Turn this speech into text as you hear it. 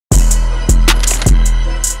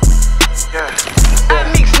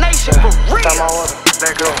got my water.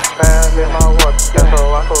 Let go. Pass me my water. Yeah, so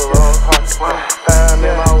I could roll harder. Pass me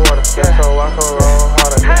my water. Yeah, so I could roll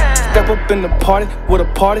harder. Step up in the party, with a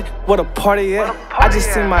party at? I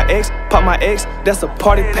just seen my ex, pop my ex, that's a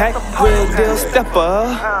party pack. Real deal stepper,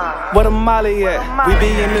 where the molly at? We be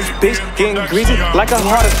in this bitch, getting greasy like a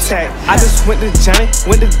heart attack. I just went to Johnny,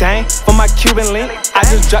 went to Dane for my Cuban link. I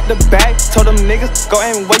just dropped the bag, told them niggas, go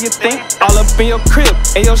aim where you think. All up in your crib,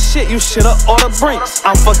 and your shit, you shoulda ordered brinks.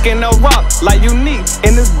 I'm fucking a rock like unique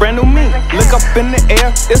in this brand new me. Look up in the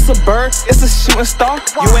air, it's a bird, it's a shooting star.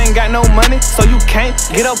 You ain't got no money, so you can't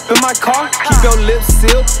get up in my car. Keep your lips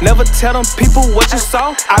sealed, never tell them people what you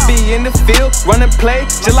saw. I be in the field, running play,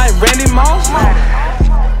 just like Randy Moss.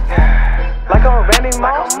 Like I'm Randy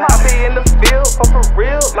Moss. I be in the field, for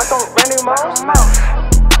real, like I'm Randy Moss.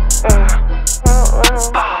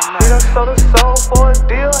 He done sold his soul for a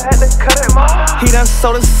deal, had to cut him off. He done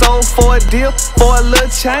sold his soul for a deal, for a little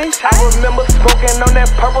change. I remember smoking on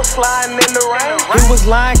that purple sliding in the rain. He was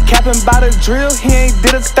lying, capping by the drill, he ain't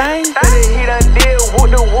did a thing. He done did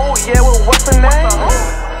whoop the whoop, yeah, well, what's the name?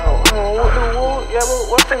 Whoop the whoop, yeah, well,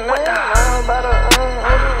 what's the name? I'm about to whoop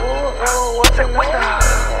the whoop, yeah, well, what's the name?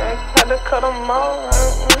 Had to cut him off.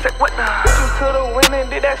 Bitch, you could've went and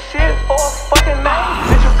did that shit for a fucking name.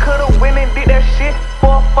 Bitch, you could've went and did that shit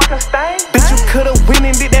for a fucking stain. Bitch, you could've went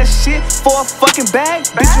and did that shit for a fucking bag.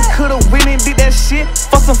 Bitch, you could've went and did that shit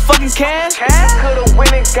for some fucking cash. Could've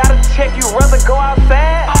went and got a check, you rather go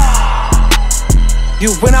outside.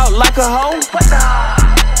 You went out like a hoe,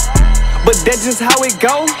 but that's just how it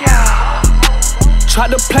go.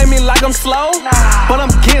 Tried to play me like I'm slow, but I'm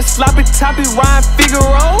getting sloppy toppy Ryan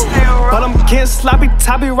Figaro. But I'm getting sloppy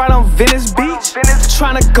toppy right on Venice Beach.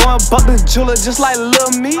 Tryna go and buck the jeweler just like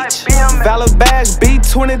Lil Meech. Valor bags,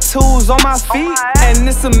 B-22s on my feet, and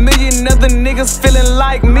it's a million other niggas feeling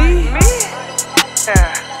like me.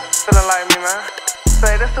 Yeah, feeling like me, man.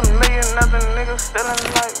 Say there's a million other niggas feeling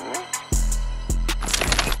like me.